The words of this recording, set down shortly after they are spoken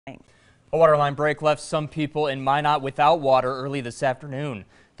A water line break left some people in Minot without water early this afternoon.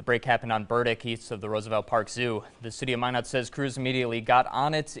 The break happened on Burdick, east of the Roosevelt Park Zoo. The city of Minot says crews immediately got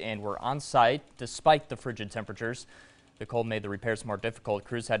on it and were on site despite the frigid temperatures. The cold made the repairs more difficult.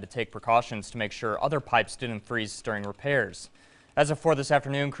 Crews had to take precautions to make sure other pipes didn't freeze during repairs. As of 4 this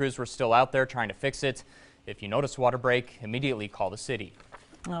afternoon, crews were still out there trying to fix it. If you notice water break, immediately call the city.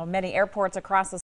 Many airports across the